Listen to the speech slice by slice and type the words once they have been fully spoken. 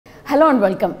Hello and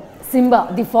welcome. Simba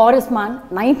the forest man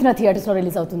 9th థియేటర్స్లో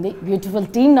release అవుతుంది. Beautiful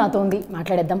team నాతో ఉంది,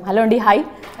 మాట్లాడేద్దాం. హలో అండి, హాయ్.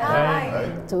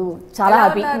 సో చాలా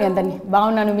హ్యాపీ మీ అందరినీ.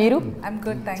 బాగున్నాను, మీరు?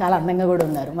 చాలా అందంగా కూడా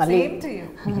ఉన్నారు. మళ్ళీ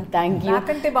థ్యాంక్ యూ.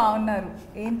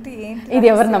 ఇది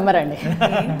ఎవరు నమ్మరండి,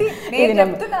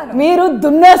 మీరు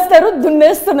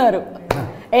దున్నేస్తున్నారు.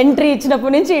 ఎంట్రీ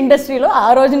ఇచ్చినప్పటి నుంచి ఇండస్ట్రీలో, ఆ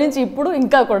రోజు నుంచి ఇప్పుడు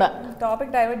ఇంకా కూడా.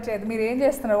 టాపిక్ డైవర్ట్ చేయదు, మీరు ఏం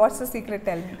చేస్తున్నారు? What's the secret?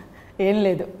 Tell me. ఏం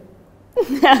లేదు,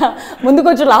 ముందు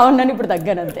కొంచెం లా ఉన్నాను, ఇప్పుడు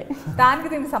తగ్గాను అంతే. దానికి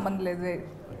దీనికి సంబంధం లేదు,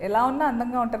 ఎలా ఉన్నా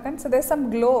అందంగా ఉంటారు. కానీ సో దేర్ సమ్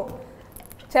గ్లో.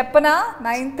 చెప్పనా,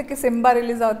 9th సింబా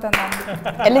రిలీజ్ అవుతుందండి,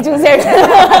 వెళ్ళి చూసాడు.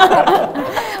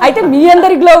 అయితే మీ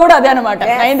అందరి గ్లో కూడా అదే అనమాట.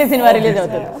 9th సినిమా రిలీజ్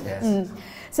అవుతుంది.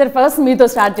 సరే, ఫస్ట్ మీతో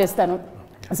స్టార్ట్ చేస్తాను.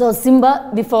 So Simba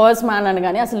the first man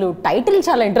అనగానే అసలు టైటిల్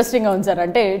చాలా ఇంట్రెస్టింగ్గా ఉంది సార్.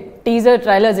 అంటే టీజర్,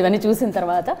 ట్రైలర్స్ ఇవన్నీ చూసిన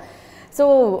తర్వాత సో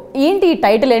ఏంటి ఈ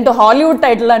టైటిల్? ఏంటో హాలీవుడ్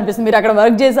టైటిల్ అనిపిస్తుంది. మీరు అక్కడ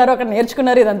వర్క్ చేశారు, అక్కడ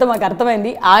నేర్చుకున్నారు, ఇదంతా మాకు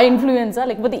అర్థమైంది. ఆ ఇన్ఫ్లుయెన్సా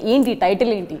లేకపోతే ఏంటి టైటిల్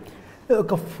ఏంటి?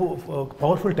 ఒక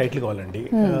పవర్ఫుల్ టైటిల్ కావాలండి.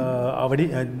 ఆవిడ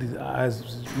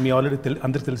మీ ఆల్రెడీ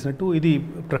అందరికి తెలిసినట్టు ఇది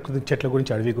ప్రకృతి, చెట్ల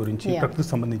గురించి, అడవి గురించి, ప్రకృతికి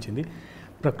సంబంధించింది.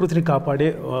 ప్రకృతిని కాపాడే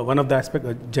వన్ ఆఫ్ ద ఆస్పెక్ట్,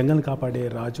 జంగల్ని కాపాడే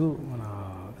రాజు మన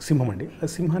సింహం అండి. ఆ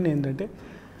సింహాన్ని ఏంటంటే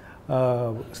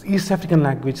ఈస్ట్ ఆఫ్రికన్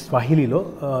లాంగ్వేజ్ స్వాహిలీలో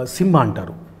సింబా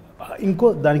అంటారు.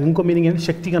 దానికి ఇంకో మీనింగ్ ఏంటంటే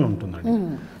శక్తిగానే ఉంటుందండి.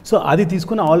 సో అది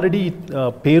తీసుకుని ఆల్రెడీ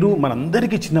పేరు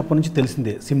మనందరికీ చిన్నప్పటి నుంచి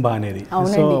తెలిసిందే సింబా అనేది.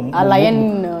 సో లయన్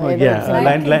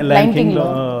కింగ్ లో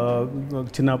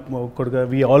చిన్న కొడుకు,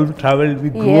 we all travel,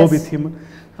 we grow with him,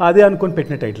 అదే అనుకొని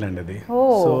పెట్టిన టైటిల్ అండి అది.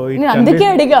 సో అందుకే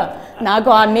అడిగా, నాకు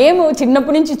ఆ నేమ్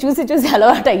చిన్నప్పటి నుంచి చూసి చూసి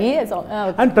అలవాటు అయ్యి.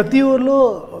 అండ్ ప్రతి ఊర్లో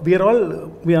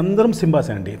వి అందరం సింబాస్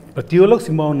అండి. ప్రతి ఊర్లో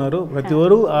సింబా ఉన్నారు. ప్రతి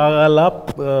ఊరు అలా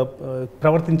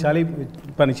ప్రవర్తించాలి,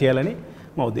 పని చేయాలని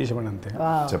మా ఉద్దేశం అండి, అంతే.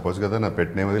 చెప్పొచ్చు కదా నా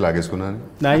పెట్ నేమ్ అది లాగేసుకున్నాను.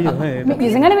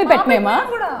 నిజంగానే మీ పెట్ నేమా?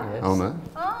 అవునా?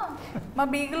 మా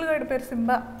బీగల్ గడి పేరు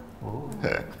సింబా.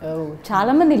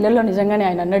 చాలా మంది ఇళ్లలో నిజంగానే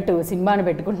ఆయన అన్నట్టు సింబాని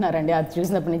పెట్టుకుంటున్నారండి. అది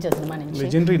చూసినప్పటి నుంచి, సినిమా నుంచి.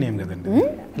 లెజెండరీ నేమ్ కదండి,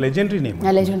 legendary name.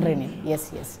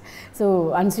 Yes. So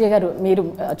Anasuya గారు, మీరు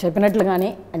చెప్పినట్లుగానే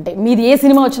అంటే మీది ఏ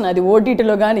సినిమా వచ్చినా, అది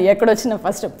ఓటీటీలో కానీ ఎక్కడొచ్చినా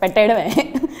ఫస్ట్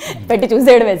పెట్టి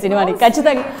చూసేయడమే సినిమాని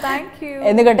ఖచ్చితంగా.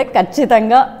 ఎందుకంటే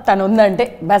ఖచ్చితంగా తను ఉందంటే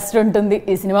బెస్ట్ ఉంటుంది,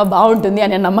 ఈ సినిమా బాగుంటుంది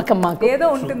అనే నమ్మకం మాకు. ఏదో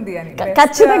ఉంటుంది అని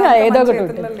ఖచ్చితంగా, ఏదో ఒకటి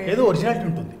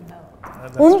ఉంటుంది.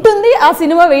 ఆ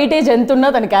సినిమా వెయిటేజ్ ఎంత ఉన్నా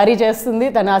తను క్యారీ చేస్తుంది,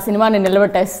 తను ఆ సినిమాని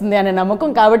నిలబెట్టేస్తుంది అనే నమ్మకం.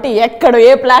 కాబట్టి ఎక్కడ ఏ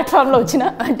ప్లాట్ఫామ్లో వచ్చినా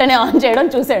వెంటనే ఆన్ చేయడం,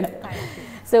 చూసేయడం.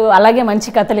 సో అలాగే మంచి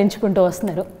కథలు ఎంచుకుంటూ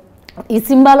వస్తున్నారు. ఈ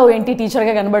సింబాలో ఏంటి,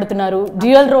 టీచర్గా కనబడుతున్నారు,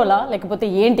 డ్యూయల్ రోలా లేకపోతే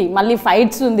ఏంటి? మళ్ళీ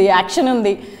ఫైట్స్ ఉంది, యాక్షన్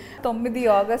ఉంది. 9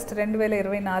 ఆగస్ట్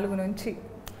 2024 నుంచి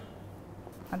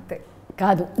అంతే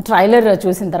కాదు. ట్రైలర్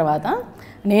చూసిన తర్వాత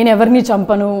నేను ఎవరిని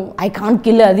చంపను, ఐ కాంట్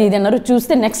కిల్, అది ఇది అన్నారు.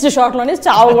 చూస్తే నెక్స్ట్ షాట్లోనే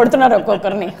చావు కొడుతున్నారు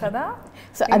ఒక్కొక్కరిని కదా.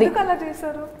 సో అది అలా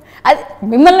చేశారు. అది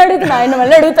మిమ్మల్ని అడుగుతున్నా, ఆయన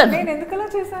మళ్ళీ అడుగుతాను. నేను ఎందుకు అలా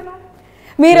చేశాను?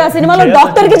 మీరు ఆ సినిమాలో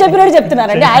డాక్టర్కి చెప్పినట్టు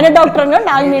చెప్తున్నారండి. ఆయన డాక్టర్ అన్నాడు,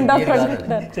 నాకు నేను డాక్టర్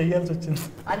అంటున్నారు. చేయాల్సి వచ్చింది,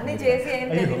 అన్ని చేసి ఏం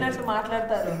తెలియనట్టు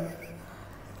మాట్లాడతారు.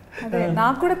 అదే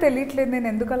నాకు కూడా తెలియట్లేదు నేను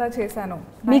ఎందుకు అలా చేశాను.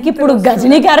 మీకు ఇప్పుడు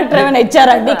గజనీ క్యారెక్టర్ ఏమైనా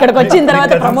ఇచ్చారండి? ఇక్కడికి వచ్చిన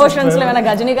తర్వాత ప్రమోషన్స్ లో ఏమైనా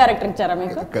గజనీ క్యారెక్టర్ ఇచ్చారా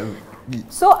మీకు?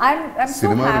 సో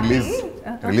సినిమా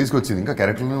రిలీజ్ వచ్చింది, ఇంకా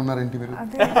క్యారెక్టర్లోనే ఉన్నారేంటి మీరు?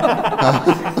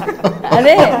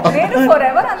 అదే నేను ఫర్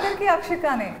ఎవర్ అందరికీ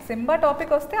అక్షికానే. సింబా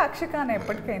టాపిక్ వస్తే అక్షికానే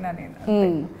ఎప్పటికైనా నేను.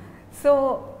 So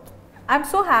I'm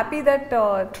so happy that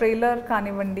trailer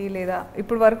కానివ్వండి, లేదా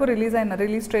ఇప్పుడు వరకు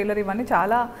రిలీజ్ ట్రైలర్, ఇవన్నీ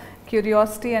చాలా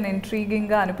క్యూరియాసిటీ అండ్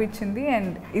ఇంట్రీగింగ్గా అనిపించింది.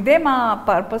 అండ్ ఇదే మా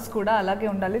పర్పస్ కూడా, అలాగే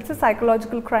ఉండాలి. It's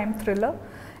psychological crime thriller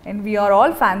and we are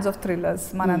all fans of thrillers.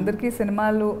 మనందరికీ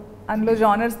సినిమాలు, అందులో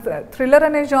జానర్స్, థ్రిల్లర్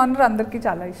అనే జానర్ అందరికీ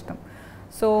చాలా ఇష్టం.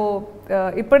 సో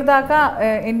ఇప్పటిదాకా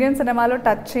ఇండియన్ సినిమాలో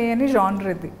టచ్ చేయని జానర్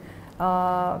ఇది.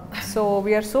 So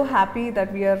we are so happy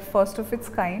that we are first of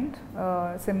it's kind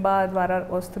Simba ద్వారా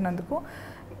వస్తున్నందుకు.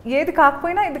 ఏది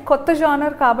కాకపోయినా ఇది కొత్త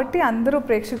జానర్ కాబట్టి అందరూ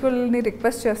ప్రేక్షకుల్ని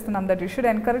రిక్వెస్ట్ చేస్తున్నాం that you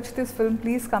should encourage this film.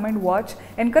 Please come and watch.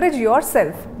 Encourage your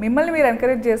self, మిమ్మల్ని మీరు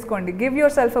ఎంకరేజ్ చేసుకోండి. Give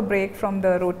your self a break from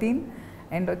the routine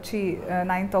and వచ్చి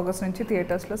 9th ఆగస్ట్ నుంచి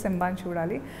థియేటర్స్లో సింబాని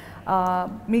చూడాలి.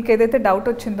 మీకు ఏదైతే డౌట్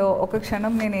వచ్చిందో, ఒక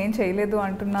క్షణం నేను ఏం చేయలేదు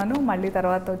అంటున్నాను, మళ్ళీ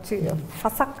తర్వాత వచ్చి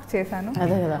ఫసక్ చేశాను.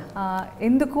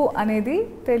 ఎందుకు అనేది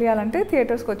తెలియాలంటే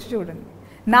థియేటర్స్కి వచ్చి చూడండి.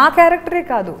 నా క్యారెక్టరే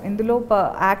కాదు, ఇందులో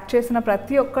యాక్ట్ చేసిన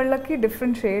ప్రతి ఒక్కళ్ళకి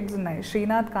డిఫరెంట్ షేడ్స్ ఉన్నాయి.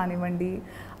 శ్రీనాథ్ కానివ్వండి,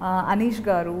 అనీష్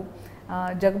గారు,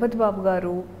 జగపతి బాబు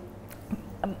గారు,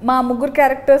 మా ముగ్గురు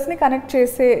క్యారెక్టర్స్ని కనెక్ట్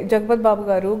చేసే జగపతి బాబు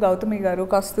గారు, గౌతమి గారు,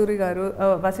 కస్తూరి గారు,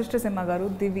 వశిష్ఠ సింహ గారు,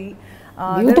 దివి,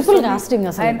 beautiful casting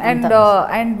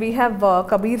and we have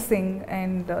Kabir Singh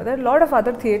and there are a lot of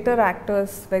other theatre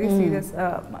actors, very serious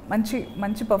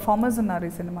manchi performers unnaru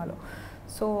ee cinemalo.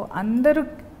 So andaru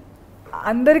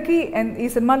అందరికీ ఈ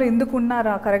సినిమాలో ఎందుకు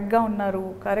ఉన్నారా, కరెక్ట్గా ఉన్నారు,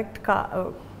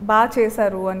 బాగా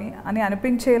చేశారు అని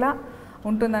అనిపించేలా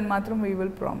ఉంటుందని మాత్రం we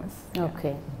will promise.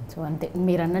 Okay, so అంతే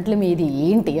మీరు అన్నట్లు మీది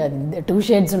ఏంటి, అది 2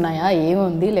 షేడ్స్ ఉన్నాయా,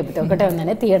 ఏముంది, లేకపోతే ఒకటే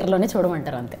ఉందనే థియేటర్లోనే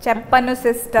చూడమంటారు అంతే. చెప్పను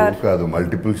సిస్టర్, కాదు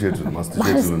మల్టిపుల్ షేడ్స్, మస్తు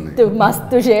షేడ్స్ ఉన్నాయి,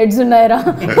 మస్తు షేడ్స్ ఉన్నాయరా.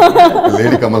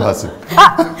 లేడీ కమల్ హాసన్.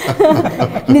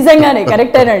 నిజంగానే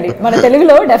కరెక్టేనండి, మన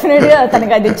తెలుగులో డెఫినెట్గా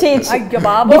తనకి అది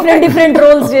డిఫరెంట్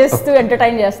రోల్స్ చేస్తూ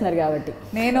ఎంటర్టైన్ చేస్తున్నారు కాబట్టి.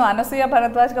 నేను అనసూయ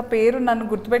భరద్వాజ్ గా పేరు నన్ను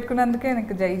గుర్తుపెట్టుకున్నందుకే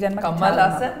నాకు జై జన్మ కమల్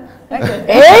హాసన్.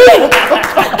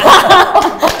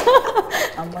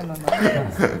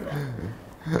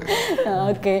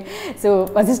 ఓకే, సో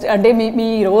వశిష్ఠ్ అంటే మీ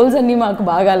రోల్స్ అన్నీ మాకు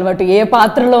బాగా అలవాటు, ఏ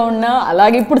పాత్రలో ఉన్నా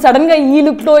అలాగే ఇప్పుడు సడన్గా ఈ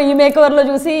లుక్లో ఈ మేకవర్లో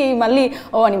చూసి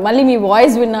మళ్ళీ మీ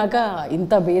వాయిస్ విన్నాక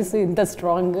ఇంత బేస్ ఇంత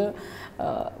స్ట్రాంగ్.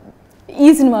 ఈ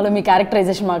సినిమాలో మీ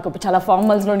క్యారెక్టరైజేషన్ మాకు చాలా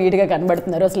ఫార్మల్స్లో నీట్గా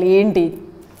కనబడుతున్నారు, అసలు ఏంటి?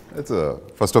 It's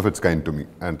first of it's kind to me.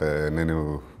 అంటే నేను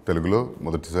తెలుగులో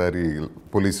మొదటిసారి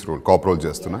పోలీస్ రోల్, కాప్ రోల్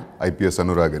చేస్తున్నా, ఐపీఎస్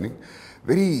అనురాగ్ అని.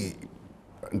 వెరీ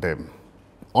అంటే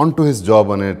ఆన్ టు హిస్ జాబ్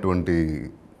అనేటువంటి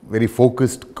వెరీ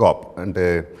ఫోకస్డ్ కాప్, అంటే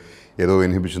ఏదో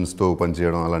ఇన్హిబిషన్స్తో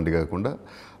పనిచేయడం అలాంటివి కాకుండా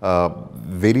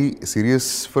very serious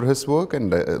for his work,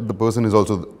 and the person is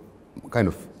also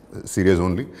kind of serious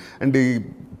only. And ఈ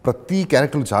ప్రతి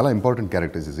క్యారెక్టర్ చాలా ఇంపార్టెంట్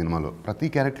క్యారెక్టర్స్ ఈ సినిమాలో. ప్రతి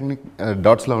క్యారెక్టర్ని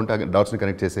డాట్స్లో ఉంటే ఆ డాట్స్ని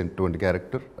కనెక్ట్ చేసేటువంటి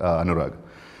క్యారెక్టర్ అనురాగ్.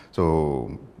 సో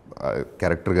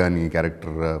క్యారెక్టర్ కానీ,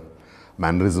 క్యారెక్టర్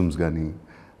మేనరిజమ్స్ కానీ,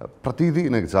 ప్రతిదీ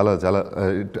నాకు చాలా చాలా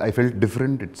I felt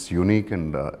different, it's unique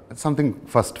and something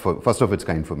first of it's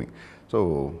kind for me. So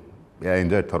I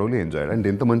enjoyed, thoroughly enjoyed. And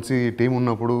ఇంత మంచి టీం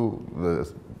ఉన్నప్పుడు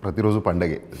ప్రతిరోజు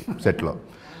పండగే సెట్లో.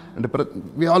 అంటే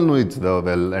we all know it's the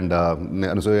well. And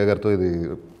Anasuya గారితో ఇది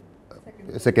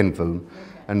second film,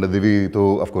 and దివితో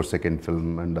of course second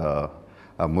film, and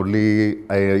Murali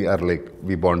are like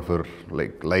we bond for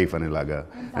like life అనేలాగా.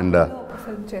 అండ్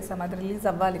ఫిల్మ్ చేసాం, అది రిలీజ్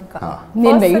అవ్వాలి ఇంకా.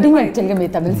 నేను వెయిటింగ్ యాక్చువల్గా మీ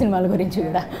తమిళ సినిమాల గురించి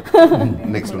కూడా.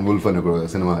 నెక్స్ట్ వుల్ఫ్ అని ఒక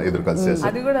సినిమా ఎదురు కలిసి చేస్తాం.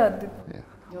 అది కూడా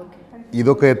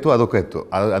ఇదొక ఎత్తు, అదొక ఎత్తు.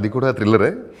 అది కూడా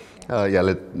థ్రిల్లరే,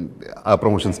 ఆ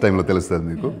ప్రమోషన్స్ టైంలో తెలుస్తుంది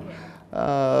మీకు.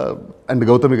 అండ్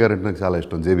గౌతమి గారు అంటే నాకు చాలా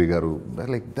ఇష్టం, జేబీ గారు.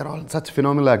 Like there all such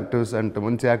phenomenal actors. And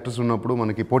మంచి యాక్టర్స్ ఉన్నప్పుడు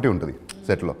మనకి పోటీ ఉంటుంది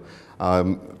సెట్లో.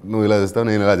 నువ్వు ఇలా చేస్తావు,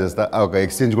 నేను ఇలా చేస్తా, ఒక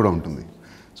ఎక్స్చేంజ్ కూడా ఉంటుంది.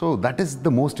 So that is the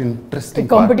most interesting,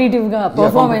 కాంపిటేటివ్గా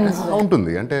performance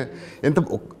ఉంటుంది. అంటే ఎంత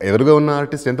ఎవరుగా ఉన్న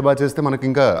ఆర్టిస్ట్ ఎంత బాగా చేస్తే మనకి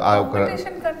ఇంకా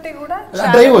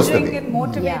డ్రైవ్ వస్తుంది,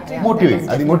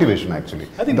 అది మోటివేషన్ యాక్చువల్లీ.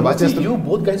 ఎంత బాగా చేస్తే you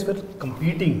both guys were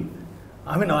competing.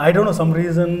 I mean, I don't know, some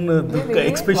reason the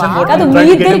expression what కాదు, మీ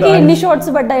ఇద్దరికి ఎన్ని షాట్స్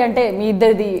పడ్డాయి అంటే మీ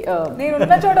ఇద్దరిది? నేను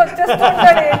ఉన్న చోట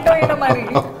వచ్చేస్తుంటాడు ఏంటో ఈయన మరి.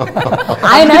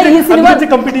 ఆయన ఈ సినిమా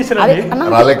కాంపిటీషన్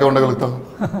రాలేక ఉండగలుగుతాం,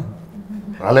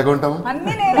 రాలేక ఉంటామా?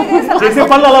 అన్ని నేనే చేశాను. చేసే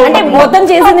పనులు అలా అంటే మొత్తం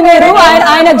చేసింది మీరు,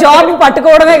 ఆయన జాబ్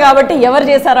పట్టుకోవడమే కాబట్టి ఎవరు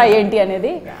చేశారా ఏంటి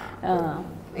అనేది.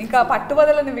 ఇంకా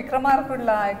పట్టుబదలని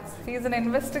విక్రమార్కుడులా, హీఈస్ అన్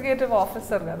ఇన్వెస్టిగేటివ్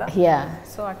ఆఫీసర్ కదా,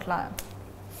 సో అట్లా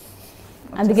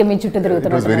అందుకే మీ చుట్టూ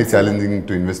తిరుగుతున్నారు. It was very challenging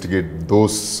to investigate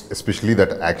those, especially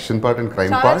that action part and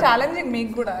crime part. చాలా ఛాలెంజింగ్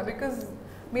మీకు కూడా, బికాజ్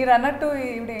మీరు అన్నట్టు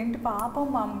ఈవిడ ఏంటి పాపం,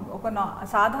 ఒక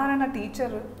సాధారణ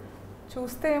టీచర్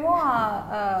చూస్తేమో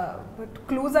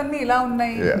క్లూజ్ అన్ని ఇలా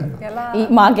ఉన్నాయి. ఎలా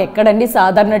మాకు ఎక్కడండి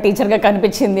సాధారణ టీచర్గా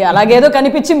కనిపించింది, అలాగేదో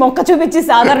కనిపించి మొక్క చూపించి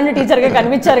సాధారణ టీచర్గా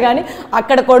కనిపించారు, కానీ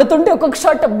అక్కడ కొడుతుంటే ఒక్కొక్క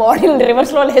షాట్ బాడీలు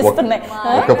రివర్స్లో వేస్తున్నాయి.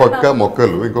 ఒక పక్క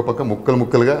మొక్కలు, ఇంకో పక్క ముక్కలు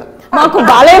ముక్కలుగా. మాకు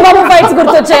బాలయ్య బాబు ఫైట్స్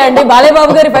గుర్తొచ్చాయండి, బాలయ్య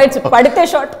బాబు గారి ఫైట్స్, పడితే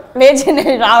షాట్ లేచి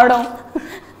రావడం.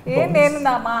 నేను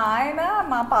మా ఆయన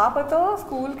మా పాపతో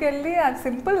స్కూల్కి వెళ్ళి అది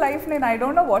సింపుల్ లైఫ్, నేను I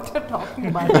don't know what you are talking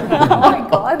about. Oh my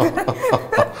God,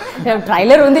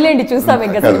 trailer ఉందిలేండి, చూస్తాం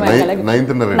ఇంకా సినిమా.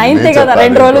 9th కదా,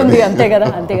 2 రోజులు ఉంది, అంతే కదా.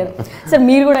 సార్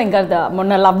మీరు కూడా ఇంకా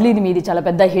మొన్న లవ్లీది మీది చాలా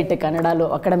పెద్ద హిట్ కన్నడలో,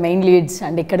 అక్కడ మెయిన్ లీడ్స్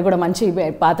అండ్ ఇక్కడ కూడా మంచి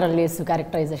పాత్రలు చేస్తూ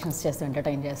క్యారెక్టరైజేషన్స్ చేస్తూ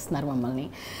ఎంటర్టైన్ చేస్తున్నారు మమ్మల్ని.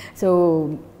 సో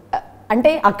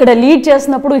అంటే అక్కడ లీడ్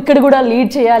చేస్తున్నప్పుడు ఇక్కడ కూడా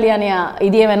లీడ్ చేయాలి అనే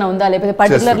ఇది ఏమైనా ఉందా, లేకపోతే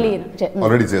పర్టికులర్లీ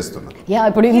ఆల్రెడీ చేస్తున్నా? యా,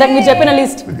 ఇప్పుడు ఇందాక మీరు చెప్పిన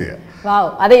లిస్ట్, వావ్,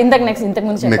 అదే ఇంతకు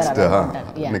ముందు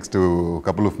నెక్స్ట్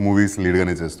కపుల్ ఆఫ్ మూవీస్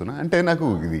లీడ్గానే చేస్తున్నా. అంటే నాకు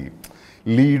ఇది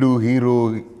లీడు, హీరో,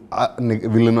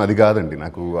 విలన్ అది కాదండి.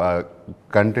 నాకు ఆ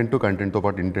కంటెంట్తో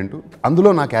పాటు ఇంటెంట్,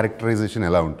 అందులో నా క్యారెక్టరైజేషన్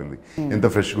ఎలా ఉంటుంది, ఎంత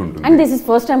ఫ్రెష్గా ఉంటుంది. And this is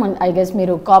first time I guess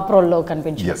మీరు కాప్ రోల్లో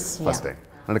కనిపించారు. Yes, first time.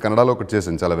 అంటే కన్నడలో ఒకటి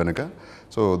చేశాను చాలా వెనక.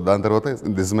 సో దాని తర్వాత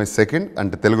దిస్ ఇస్ మై సెకండ్,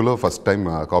 అంటే తెలుగులో first time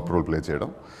cop role play చేయడం.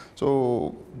 సో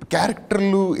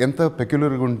క్యారెక్టర్లు ఎంత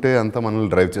పెక్యులర్గా ఉంటే అంత మనల్ని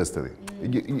డ్రైవ్ చేస్తుంది.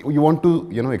 You want to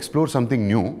explore something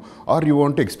new, are you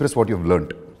want to express what you've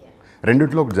learned.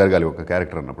 రెండిట్లో ఒకటి జరగాలి ఒక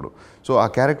క్యారెక్టర్ అన్నప్పుడు. సో ఆ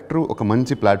క్యారెక్టర్ ఒక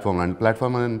మంచి ప్లాట్ఫామ్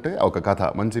అంటే ఒక కథ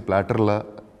మంచి ప్లాటర్లా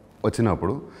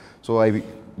వచ్చినప్పుడు, so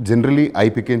generally I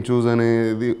pick and choose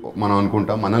అనేది మనం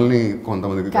అనుకుంటాం, మనల్ని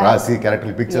కొంతమంది రాసి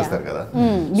క్యారెక్టర్ పిక్ చేస్తారు కదా,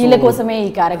 వీళ్ళ కోసమే ఈ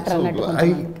క్యారెక్టర్ అన్నట్టు. I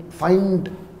find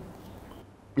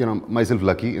you know my self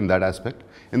lucky in that aspect.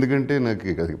 ఎందుకంటే నాకు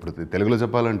ఇప్పుడు తెలుగులో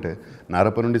చెప్పాలంటే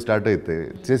నారప్ప నుండి స్టార్ట్ అయితే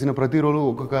చేసిన ప్రతి రోలు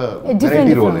ఒక్కొక్క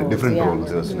వెరైటీ రోల్, డిఫరెంట్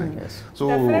రోల్స్ వస్తున్నాయి. So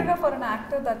definitely for an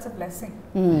actor that's a blessing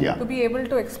to be able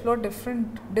to explore different,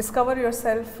 discover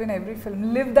yourself in every film,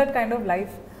 live that kind of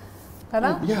life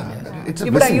kada. it's a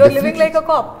ఇప్పుడు blessing. you're living like a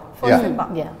cop for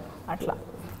Simbaa. అట్లా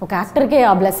ఒక యాక్టర్కే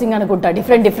ఆ blessing అనుకుంటా,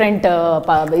 different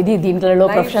ఇది దీంట్లో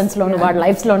ప్రొఫెషన్స్లోను వాడి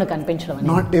లైఫ్స్లోను కనిపించడం.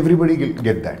 Not everybody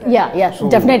get that.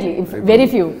 Definitely very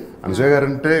few. Anasuya గారు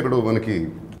అంటే ఇప్పుడు మనకి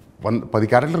 10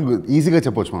 క్యారెక్టర్ ఈజీగా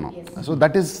చెప్పొచ్చు మనం. So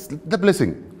that is the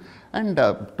blessing. And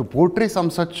to portray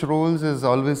some such roles is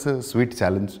always sweet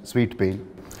challenge, sweet pain.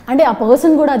 అంటే ఆ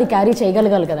పర్సన్ కూడా అది క్యారీ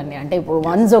చేయగలగాలి కదండి. అంటే ఇప్పుడు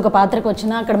వన్స్ ఒక పాత్రకు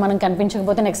వచ్చినా అక్కడ మనం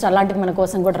కనిపించకపోతే నెక్స్ట్ అలాంటిది మన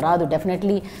కోసం కూడా రాదు.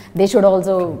 Definitely they should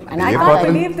also. I can't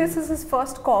believe this is his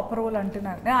first cop role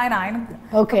అంటున్నారు. ఆయన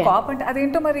కాప్ అంటే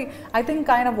అదేంటో మరి. ఐ థింక్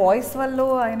ఆయన వాయిస్ వల్ల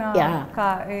ఆయన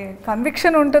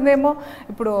కన్విక్షన్ ఉంటుందేమో.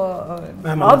 ఇప్పుడు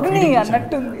అగ్ని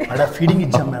అన్నట్టుంది. ఫీడింగ్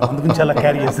ఇచ్చాం మేము, అందుకని చాలా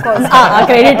క్యారీ చేస్తాం.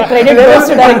 క్రెడిట్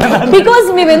బికాజ్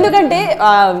మేము ఎందుకంటే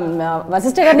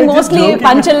వశిష్ఠ గారిని మోస్ట్లీ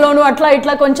పంచెల్లోను అట్లా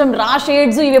ఇట్లా కొంచెం రా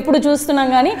షేడ్స్ ఇవి ఎప్పుడు చూస్తున్నాం,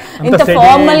 కానీ ఇంత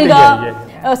ఫార్మల్ గా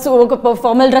ఒక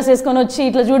ఫార్మల్ డ్రెస్ వేసుకొని వచ్చి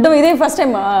ఇట్లా చూడడం ఇదే first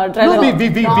time.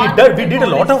 We did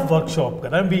a lot of workshop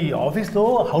kada. We office lo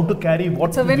how to carry what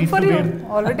so win for you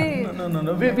already. No.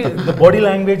 The body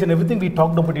language and everything we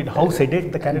talked about it, how sedate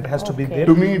the character has to be there.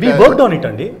 To me we worked on it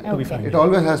andi, to be frank. It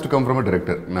always has to come from a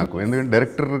director. నాకు ఎందుకంటే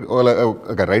director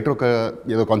ఒక writer ఒక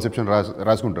ఏదో conception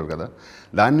రాసుకుంటారు కదా,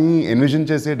 దాన్ని envision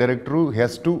చేసే director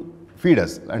has to feed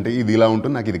అస్. అంటే ఇది ఇలా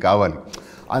ఉంటుంది, నాకు ఇది కావాలి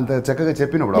అంత చక్కగా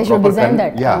చెప్పినప్పుడు,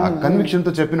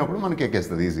 కన్విక్షన్తో చెప్పినప్పుడు మనకి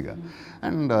ఎక్కేస్తుంది ఈజీగా.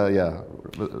 And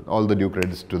all the due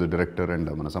credits to the director and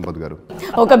మన సంపత్ గారు.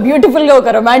 ఒక బ్యూటిఫుల్ గా ఒక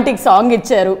రొమాంటిక్ సాంగ్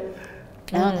ఇచ్చారు.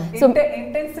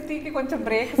 ఇంటెన్సిటీకి కొంచెం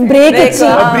బ్రేక్ ఇచ్చి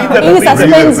ఈ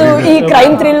సస్పెన్స్, ఈ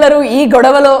క్రైమ్ థ్రిల్లర్, ఈ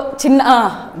గొడవలో చిన్న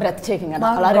బ్రెత్ టేకింగ్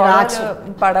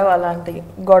పడవ, అలాంటి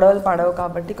గొడవలు పడవు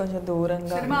కాబట్టి కొంచెం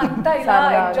దూరంగా అంతా ఇలా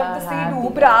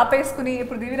ఊపిరి ఆపేసుకుని.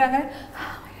 ఇప్పుడు దివి రాగానే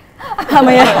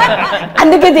అమ్మయ్య,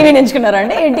 అందుకే దివి ఎంచుకున్నారా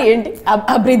అండి? ఏంటి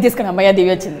ఆ బ్రీత్ తీసుకుని అమ్మయ్య దివి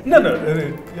వచ్చింది.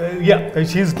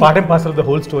 She is part and parcel of the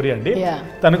whole story అండి.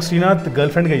 తనకు శ్రీనాథ్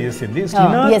గర్ల్ ఫ్రెండ్ గా చేసింది.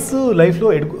 శ్రీనాథ్ లైఫ్ లో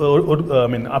I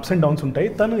mean ups and downs ఉంటాయి,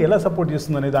 తను ఎలా సపోర్ట్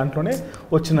చేస్తుంది అనే దాంట్లోనే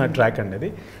వచ్చిన ట్రాక్ అండి అది.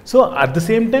 So at the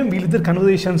same time వీళ్ళిద్దరు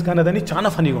కన్వర్సేషన్స్ కానీ అదని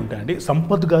చాలా ఫనీగా ఉంటాయండి.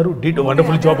 సంపత్ గారు did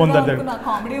wonderful job on that.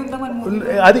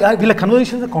 అది వీళ్ళ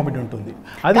కన్వర్సేషన్స్ కామెడీ ఉంటుంది.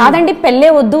 అది కాదండి,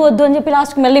 పెళ్ళే వద్దు అని చెప్పి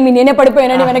లాస్ట్ మళ్ళీ నేనే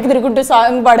పడిపోయానని వెనక్కి తిరుగుంటూ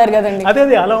సాంగ్ పాడారు కదండి. అదే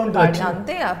అలా ఉంటుంది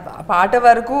అంతే. పాట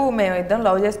వరకు మేము ఇద్దరం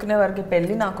లవ్ చేసుకునే వరకు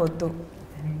పెళ్లి నాకు వద్దు.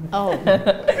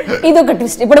 ఇది ఒక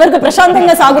ట్విస్ట్. ఇప్పటి వరకు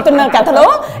ప్రశాంతంగా సాగుతున్న కథలో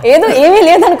ఏమీ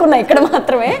లేదనుకున్నా, ఇక్కడ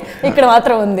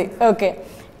మాత్రం ఉంది. ఓకే,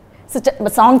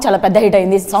 సాంగ్ చాలా పెద్ద హిట్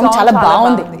అయింది. సాంగ్ చాలా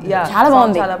బాగుంది,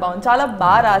 చాలా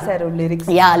బాగా రాశారు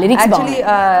లిరిక్స్. యాక్చువల్లీ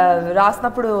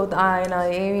రాసినప్పుడు ఆయన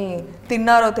ఏమి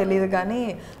తిన్నారో తెలియదు కానీ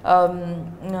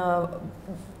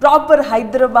ప్రాపర్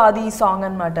హైదరాబాదీ సాంగ్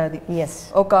అనమాట అది.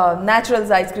 ఒక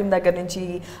న్యాచురల్స్ ఐస్ క్రీమ్ దగ్గర నుంచి,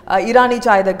 ఇరానీ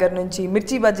చాయ్ దగ్గర నుంచి,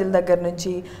 మిర్చి బజ్జీల దగ్గర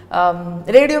నుంచి,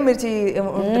 రేడియో మిర్చి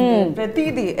ఉంటుంది,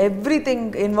 ప్రతిదీ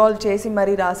ఎవ్రీథింగ్ ఇన్వాల్వ్ చేసి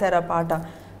మరీ రాశారు ఆ పాట.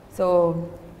 సో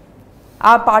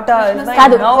ఆ పాట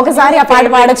ఒకసారి ఆ పాట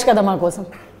పాడొచ్చు కదా మా కోసం.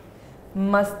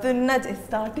 మస్తున్న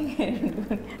స్టార్టింగ్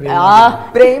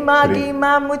ప్రేమాకి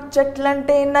మా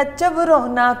ముచ్చట్లంటే నచ్చవురో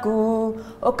నాకు,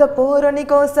 ఒక పోరుని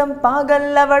కోసం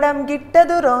పాగల్లవడం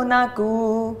గిట్టదురో నాకు,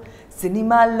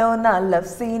 సినిమాల్లో నా లవ్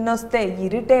సీన్ వస్తే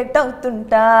ఇరిటేట్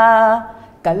అవుతుంటా,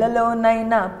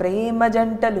 కలలోనైనా ప్రేమ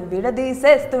జంటలు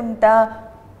విడదీసేస్తుంటా.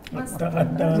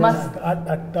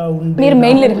 మీరు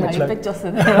మెయిన్ లిరిక్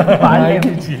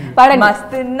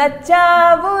మస్తు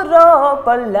నచ్చావురో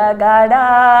పొల్లగాడా,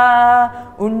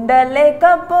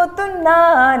 ఉండలేకపోతున్నా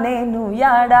నేను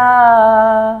యాడా,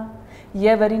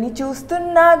 ఎవరిని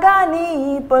చూస్తున్నా గానీ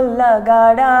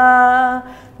పొల్లగాడా,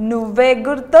 నువ్వే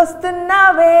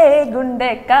గుర్తొస్తున్నావే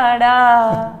గుండె కాడా.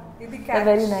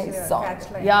 Very nice song.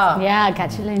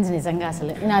 Catchy lines నిజంగా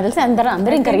అసలు నాకు తెలిసి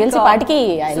అందరూ ఇంకా రియల్స్ పాటికి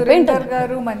సురేందర్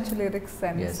గారు మంచి lyrics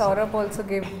and Saurabh also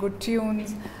give good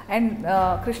tunes. And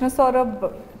Krishna Saurabh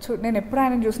నేను ఎప్పుడు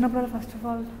ఆయన చూసినప్పుడు ఫస్ట్ ఆఫ్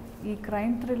ఆల్ ఈ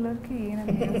క్రైమ్ థ్రిల్లర్కి ఈయన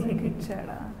మ్యూజిక్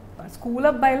ఇచ్చాడా, స్కూల్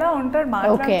అబ్బాయిలా ఉంటాడు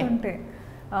మాట్లాడుతుంటే,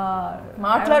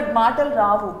 మాటలు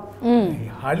రావు,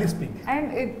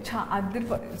 అండ్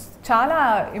చాలా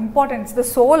important the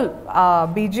soul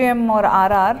BGM are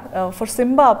RR for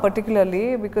Simba particularly,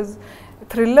 because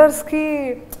థ్రిల్లర్స్కి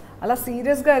అలా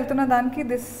సీరియస్గా వెళ్తున్న దానికి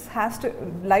దిస్ హ్యాస్ టు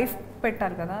లైఫ్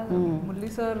పెట్టాలి కదా.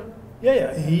 Murali sir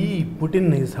he put in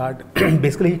his heart.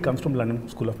 Basically he comes from London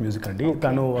school of music అండి.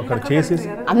 తను అక్కడ చేసేసి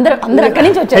అందరూ అక్కడి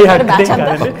నుంచి వచ్చారు బ్యాచ్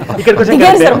అంతా. ఇక్కడికి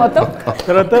దిగారు సార్ మొత్తం.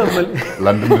 తర్వాత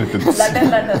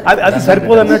అది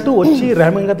సరిపోదు అన్నట్టు వచ్చి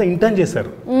రెహమాన్ గారితో ఇంటర్న్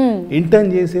చేశారు. ఇంటర్న్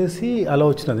చేసేసి అలా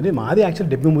వచ్చినది. మాది యాక్చువల్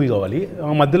డెబ్యూ మూవీ కావాలి,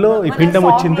 ఆ మధ్యలో ఈ పిండం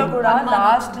వచ్చింది.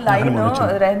 లాస్ట్ లైన్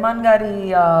రెహమాన్ గారి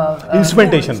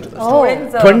instrumentation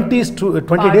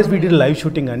 20 days we did live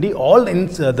shooting అండి. all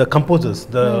the composers,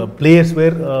 the players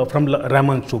were from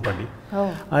Rahman troupe అండి.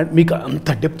 అండ్ మీకు అంత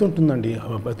డెప్త్ ఉంటుందండి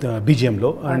బీజిఎంలో.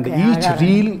 And each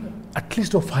reel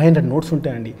at least 500 notes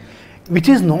ఉంటాయండి, which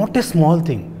is not a small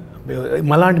thing.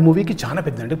 మలాంటి మూవీకి చాలా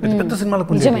పెద్ద అంటే పెద్ద పెద్ద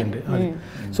సినిమాలకు ఉండేది.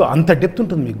 సో అంత డెప్త్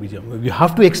ఉంటుంది మీకు BGM. You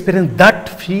have to experience that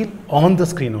feel on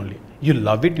the screen only. You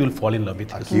love it, you'll fall in love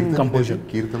with composition.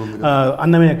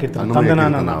 Annamayya కీర్తన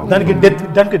తందనా, దానికి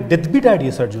డెత్ బీట్ యాడ్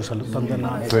చేశాడు చూసారు.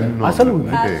 తందనా అసలు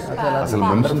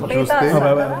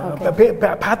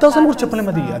ప్యాథోస్ అని కూడా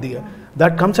చెప్పలేము. అది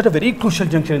that comes at a very crucial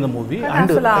juncture in the movie and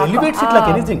elevates it like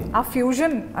anything. ఆ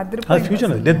fusion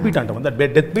death beat అంటాం. That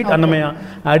death beat Annamayya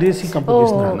add చేసి కంపోజ్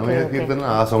చేస్తున్నారు. అన్నమయ్య కీర్తన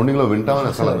ఆ సౌండింగ్ లో వింటామని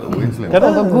అసలు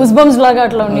ఊహించలేదు. గూస్ బంప్స్ లాగా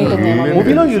అట్లా ఉంది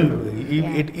మూవీలో.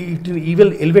 ఈ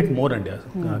విల్ ఎలివేట్ మోర్ అండి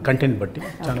కంటెంట్ బట్టి.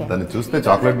 దాన్ని చూస్తే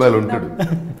చాక్లెట్ బాయ్ ఉంటాడు.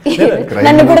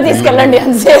 నన్ను కూడా తీసుకెళ్ళండి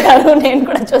అంతేకాదు, నేను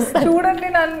కూడా చూస్తాను. చూడండి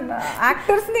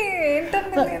యాక్టర్స్ ని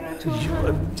ఏంటంటే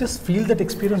just feel that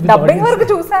experience. Dubbing వరకు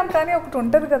చూసాం కానీ ఒకటి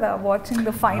ఉంటది కదా వాచింగ్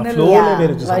ద ఫైనల్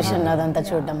వర్షన్ అదంతా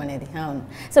చూడడం అనేది. అవును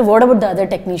sir. What about the other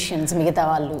technicians, మిగతా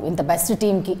వాళ్ళు ఇంత బెస్ట్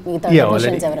టీమ్ కి మిగతా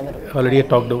టెక్నీషియన్స్ ఎవరెవరు? Already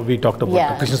we talked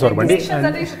about Krishna స్వరం అండి.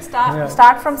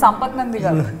 స్టార్ట్ ఫ్రమ్ సంపత్ నంది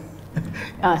గారు.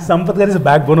 Sampath Gar is a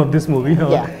backbone of this movie.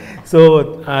 So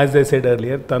as I said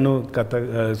earlier, tanu katha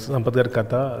Sampath Gar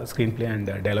katha, screenplay and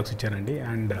dialogues ichcharandi,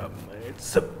 and it's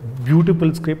a beautiful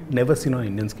script never seen on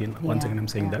Indian screen. Once again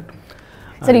I'm saying that.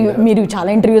 సరే, మీరు చాలా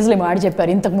ఇంటర్వ్యూస్లో మాట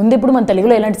చెప్పారు, ఇంతకు ముందు ఇప్పుడు మన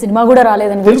తెలుగులో ఎలాంటి సినిమా కూడా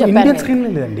రాలేదని కూడా చెప్పారు. ఇండియన్ స్క్రీన్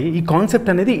లేదండి ఈ కాన్సెప్ట్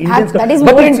అనేది. Indian that is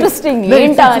more interesting.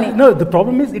 ఏంటా అని. No, the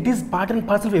problem is it is part and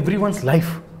parcel of everyone's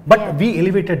life, but we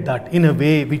elevated that in a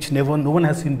way which no one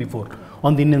has seen before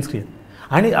on the Indian screen.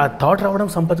 అని ఆ thought రావడం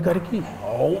సంపత్ గారికి,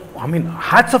 I mean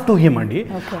hats off to him అండి.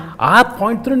 ఆ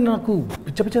పాయింట్తో నాకు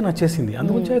పిచ్చ నచ్చేసింది.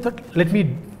 అందుగురించి I thought let me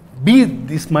be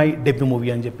this my debut movie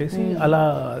అని చెప్పేసి అలా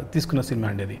తీసుకున్న సినిమా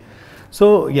అండి అది. సో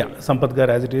సంపత్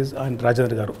గారు as it is and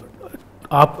Rajendra గారు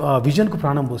ఆ విజన్కు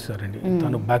ప్రాణం పోస్తారండి.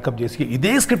 తను బ్యాకప్ చేసి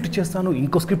ఇదే స్క్రిప్ట్ చేస్తాను,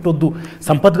 ఇంకో స్క్రిప్ట్ వద్దు.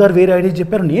 సంపత్ గారు వేరే ఐడియాస్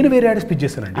చెప్పారు, నేను వేరే ఐడియాస్ పిచ్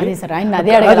చేశానండి.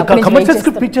 కమర్షియల్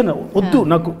స్క్రిప్ట్ ఇచ్చాను, వద్దు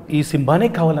నాకు ఈ సింబానే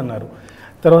కావాలన్నారు.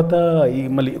 తర్వాత ఈ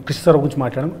మళ్ళీ కృష్ణ సార్ గురించి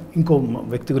మాట్లాడడం, ఇంకో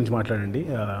వ్యక్తి గురించి మాట్లాడండి,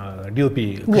 డిఓపి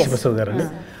కృష్ణప్రసాద్ గారు అండి.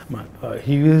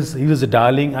 He was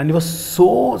darling and he was so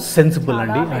sensible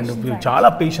అండి. అండ్ చాలా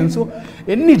పేషెన్స్.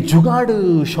 ఎన్ని జుగాడ్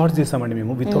షాట్స్ చేసామండి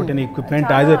మేము వితౌట్ ఎనీ ఎక్విప్మెంట్.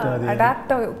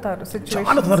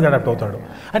 చాలా తొందరగా అడాప్ట్ అవుతాడు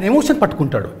అండ్ ఎమోషన్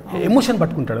పట్టుకుంటాడు.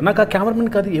 నాకు ఆ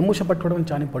కెమెరామెన్ కాదు, ఎమోషన్ పట్టుకోవడం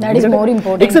చాలా important.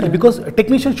 Exactly, because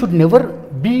technician should never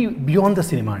be beyond the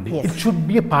cinema and it should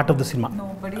be a part of the cinema.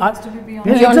 Nobody has to be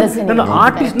beyond the cinema. No,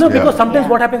 artists, no, because sometimes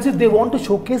what happens is they want to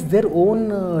showcase their own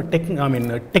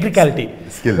technicality,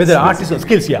 whether artists or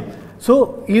skills. So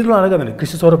either alagadani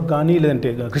Krishna Saurabh gaani ledante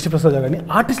Krishna Prasad gaani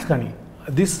artist gaani,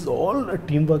 this all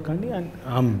team work and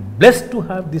I'm blessed to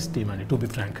have this team and to be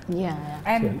frank.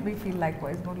 And we feel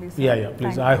likewise, only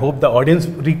please. I hope the audience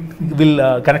will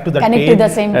connect to that pain, to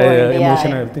the same emotion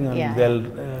and everything, and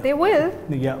they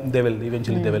will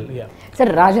eventually they will.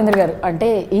 సరే, రాజేంద్ర గారు, అంటే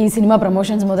ఈ cinema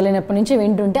promotions మొదలైనప్పటి నుంచి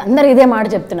వింటుంటే అందరూ ఇదే మాట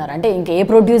చెప్తున్నారు. అంటే ఇంకా ఏ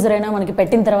ప్రొడ్యూసర్ అయినా మనకి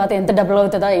పెట్టిన తర్వాత ఎంత డబ్బులు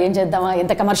అవుతుందా, ఏం చేద్దామా,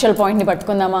 ఎంత కమర్షియల్ పాయింట్ని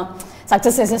పట్టుకుందామా,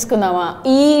 సక్సెస్ చేసేసుకుందామా,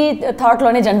 ఈ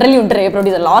థాట్లోనే జనరల్లీ ఉంటారు. ఏ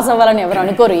ప్రొడ్యూసర్ లాస్ అవ్వాలని ఎవరు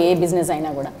అనుకోరు, ఏ బిజినెస్ అయినా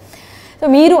కూడా. సో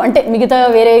మీరు అంటే మిగతా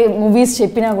వేరే మూవీస్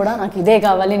చెప్పినా కూడా నాకు ఇదే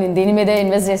కావాలి, నేను దీని మీదే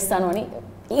ఇన్వెస్ట్ చేస్తాను అని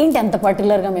ఏంటి అంత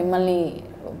పర్టికులర్గా మిమ్మల్ని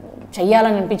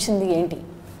చెయ్యాలని అనిపించింది ఏంటి?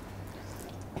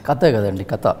 కథే కదండి,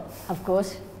 కథ ఆఫ్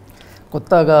కోర్స్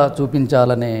కొత్తగా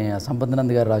చూపించాలనే సంపత్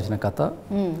గారు రాసిన కథ.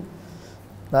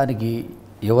 దానికి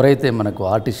ఎవరైతే మనకు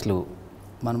ఆర్టిస్టులు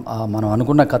మనం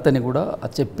అనుకున్న కథని కూడా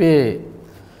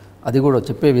అది కూడా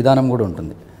చెప్పే విధానం కూడా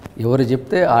ఉంటుంది. ఎవరు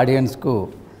చెప్తే ఆడియన్స్కు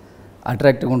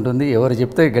అట్రాక్టివ్గా ఉంటుంది, ఎవరు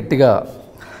చెప్తే గట్టిగా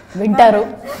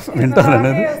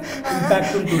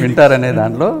వింటారనే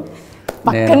దాంట్లో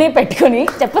పక్కనే పెట్టుకొని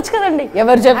చెప్పొచ్చు కదండి.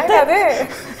 ఎవరు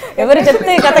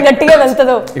చెప్తే కథ గట్టిగా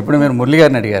వెళ్తుందో. ఇప్పుడు మీరు మురళి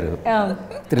గారిని అడిగారు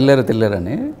థ్రిల్లర్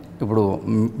అని, ఇప్పుడు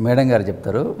మేడం గారు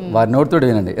చెప్తారు, వారి నోటితోటి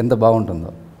వినండి ఎంత బాగుంటుందో.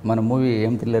 మన మూవీ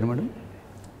ఏం thriller madam?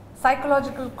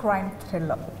 Psychological crime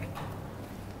thriller.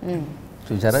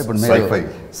 చూసారా, ఇప్పుడు మీరు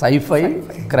సైఫై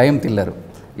క్రైమ్ థ్రిల్లర్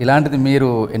ఇలాంటిది మీరు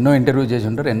ఎన్నో ఇంటర్వ్యూ చేసి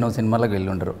ఉంటారు, ఎన్నో సినిమాలకు వెళ్ళి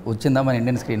ఉంటారు. వచ్చిందా మన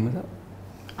ఇండియన్ స్క్రీన్ మీద?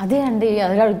 అదే అండి,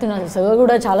 అదే అడుగుతున్నాను. సార్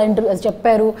కూడా చాలా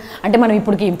చెప్పారు. అంటే మనం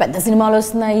ఇప్పటికి పెద్ద సినిమాలు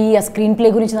వస్తున్నాయి, ఆ స్క్రీన్ ప్లే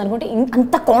గురించి అనుకుంటే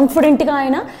అంత కాన్ఫిడెంట్గా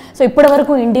ఆయన సో ఇప్పటి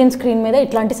వరకు ఇండియన్ స్క్రీన్ మీద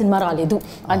ఇట్లాంటి సినిమా రాలేదు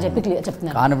అని చెప్పి క్లియర్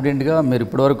చెప్తున్నారు. కాన్ఫిడెంట్గా మీరు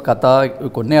ఇప్పటివరకు కథ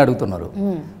కొన్నే అడుగుతున్నారు.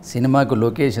 సినిమాకు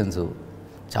లొకేషన్స్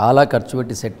చాలా ఖర్చు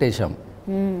పెట్టి సెట్ వేసాం.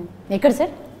 ఎక్కడ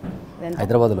సార్?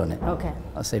 హైదరాబాద్లోనే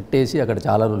సెట్ వేసి అక్కడ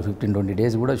చాలా రోజులు 15-20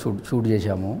 days కూడా షూట్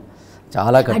చేశాము.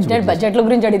 చాలా ఖర్చు. బడ్జెట్ల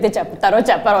గురించి అడిగితే చెప్తారో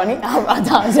చెప్పారో అని.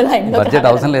 బడ్జెట్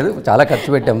అవసరం లేదు, చాలా ఖర్చు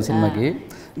పెట్టాము సినిమాకి.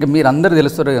 ఇంకా మీరు అందరు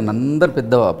తెలుస్తారు కదా, అందరు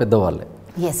పెద్దవాళ్ళే.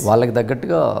 వాళ్ళకి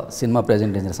తగ్గట్టుగా సినిమా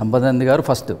ప్రజెంటేషన్ సంపదంది గారు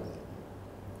ఫస్ట్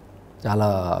చాలా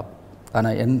తన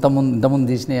ఇంతకుముందు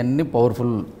తీసినవన్నీ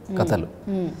పవర్ఫుల్ కథలు.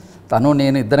 తను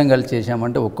నేను ఇద్దరం కలిసి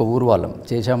చేశామంటే ఒక్క ఊరు వాళ్ళం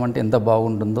చేశామంటే ఎంత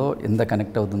బాగుంటుందో, ఎంత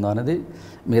కనెక్ట్ అవుతుందో అనేది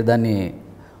మీరు దాన్ని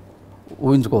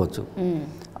ఊహించుకోవచ్చు.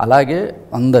 అలాగే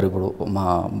అందరు ఇప్పుడు మా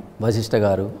వశిష్ఠ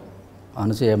గారు,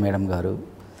 అనసూయ మేడం గారు,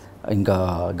 ఇంకా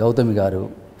గౌతమి గారు,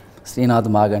 శ్రీనాథ్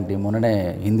మాగంటి మొన్ననే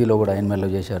హిందీలో కూడా ఎన్మెల్లో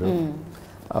చేశారు,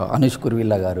 అనుష్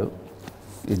కుర్విల్లా గారు.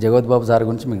 ఈ జగవద్బాబు సార్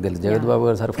గురించి మీకు తెలుసు. జగవద్బాబు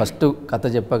గారు సార్ ఫస్ట్ కథ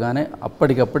చెప్పగానే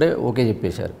అప్పటికప్పుడే ఓకే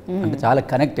చెప్పేశారు. అంటే చాలా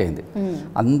కనెక్ట్ అయింది.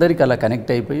 అందరికీ అలా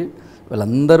కనెక్ట్ అయిపోయి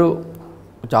వీళ్ళందరూ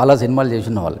చాలా సినిమాలు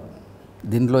చేసిన వాళ్ళు.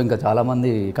 దీంట్లో ఇంకా చాలామంది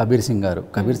కబీర్ సింగ్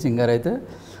గారు అయితే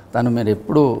తను మీరు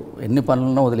ఎప్పుడు ఎన్ని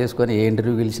పనులను వదిలేసుకొని ఏ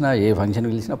ఇంటర్వ్యూ పిలిచినా ఏ ఫంక్షన్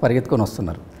పిలిచినా పరిగెత్తుకొని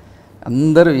వస్తున్నారు.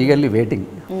 అందరూ eagerly waiting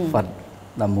for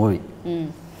the movie.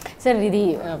 Sir ఇది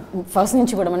ఫస్ట్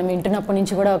నుంచి కూడా మనం వింటున్నప్పటి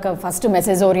నుంచి కూడా ఒక ఫస్ట్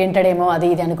మెసేజ్ ఓరియంటెడ్ ఏమో అది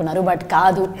ఇది అనుకున్నారు, బట్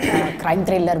కాదు, క్రైమ్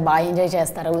థ్రిల్లర్ బాగా ఎంజాయ్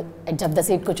చేస్తారు, ఎడ్జ్ ఆఫ్ ద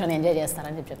సీట్ కూర్చొని ఎంజాయ్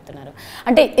చేస్తారని చెప్పి చెప్తున్నారు.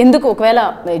 అంటే ఎందుకు ఒకవేళ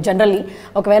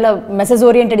ఒకవేళ మెసేజ్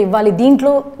ఓరియంటెడ్ ఇవ్వాలి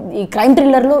దీంట్లో ఈ క్రైమ్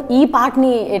థ్రిల్లర్లో ఈ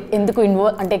పార్ట్ని ఎందుకు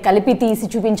అంటే కలిపి తీసి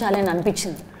చూపించాలి అని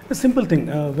అనిపించింది? Simple thing,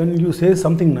 when you say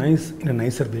something nice in a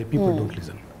NISER way, people don't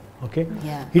listen. Okay,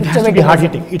 it has to be hard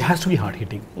hitting. It has to be hard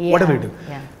hitting. Whatever you do.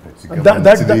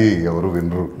 ఎవరు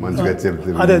వినరు, మంచిగా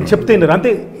చెప్తే అదే చెప్తే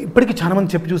అంతే. ఇప్పటికీ చాలా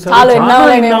మంది చెప్పి చూస్తారు,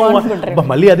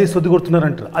 మళ్ళీ అదే సొద్దు కొడుతున్నారు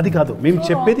అంటారు. అది కాదు మేము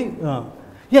చెప్పేది.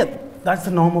 That's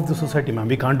the norm of the society, ma'am.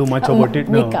 We can't do much about it.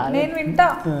 నేను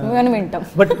వింటాం.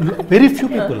 But very few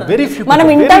people. మనం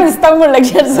వింటాం, ఇస్తాం కూడా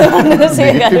lectures.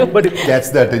 But it gets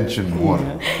the attention more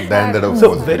than that of. So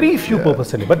very few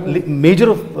purposely, but major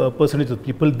of percentage of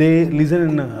people they listen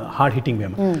in hard hitting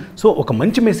way. So ఒక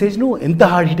మంచి message ను ఎంత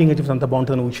hard hitting చెప్పి అంత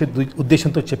బాగుంటుందని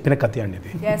ఉద్దేశంతో చెప్పిన కథ అండి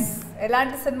ఇది. yes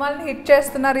ఎలాంటి సినిమాల్ని హిట్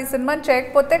చేస్తున్నారు, ఈ సినిమాని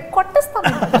చేయకపోతే కొట్టేస్తాం.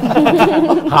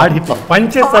 Hard hit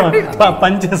పంచేస్తాం.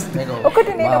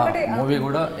 ఒకటి మూవీ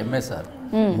కూడా MSR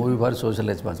movie for social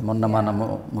response. మొన్న మన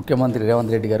ముఖ్యమంత్రి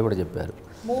రేవంత్ రెడ్డి గారు కూడా చెప్పారు,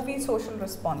 movie social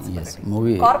responsibility.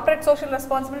 Movie corporate social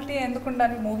responsibility ఎందుకు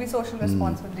ఉండాలి, మూవీ సోషల్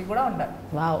రెస్పాన్సిబిలిటీ కూడా ఉండాలి.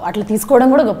 వావ్, అట్లా తీసుకోవడం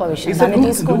కూడా గొప్ప విషయం. దాన్ని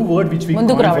తీసుకొని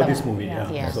ముందుకు రావడం. For this movie,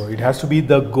 so it has to be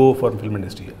the go for film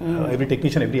industry. Every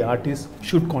technician, every artist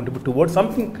should contribute towards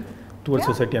something towards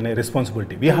society and a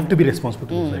responsibility. We have to be responsible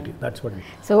to society. That's what we.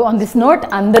 So on this note,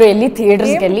 అందరూ వెళ్ళి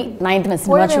థియేటర్స్కి వెళ్ళి 9th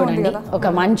cinema చూడండి. ఒక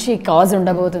మంచి cause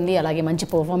ఉండబోతుంది, అలాగే మంచి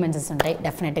పర్ఫార్మెన్సెస్ ఉంటాయి.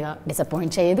 డెఫినెట్గా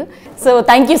డిసప్పాయింట్ చేయదు. So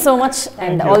thank you so much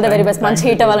and all the very best. మంచి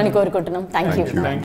హిట్ అవ్వాలని కోరుకుంటున్నాం. Thank you.